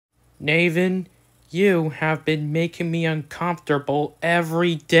Navin, you have been making me uncomfortable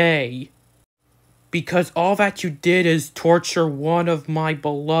every day. Because all that you did is torture one of my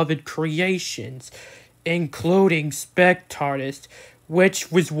beloved creations, including Spectartist,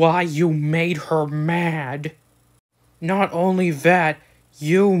 which was why you made her mad. Not only that,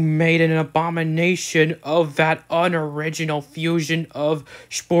 you made an abomination of that unoriginal fusion of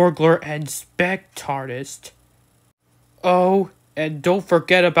Sporgler and Spectartist. Oh, and don't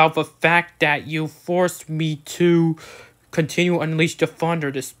forget about the fact that you forced me to continue Unleash the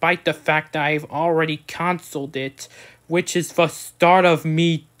Thunder despite the fact that I've already cancelled it, which is the start of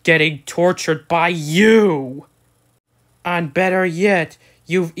me getting tortured by you. And better yet,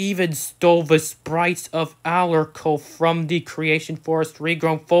 you've even stole the sprites of Alarco from the Creation Forest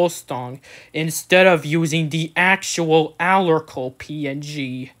Regrown Fullstong instead of using the actual Alarco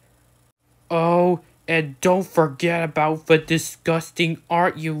PNG. Oh, and don't forget about the disgusting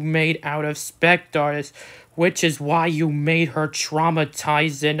art you made out of Spectartist, which is why you made her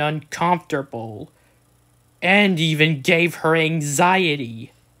traumatized and uncomfortable. And even gave her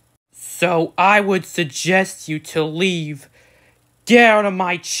anxiety. So I would suggest you to leave. Get out of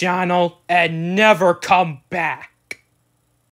my channel and never come back.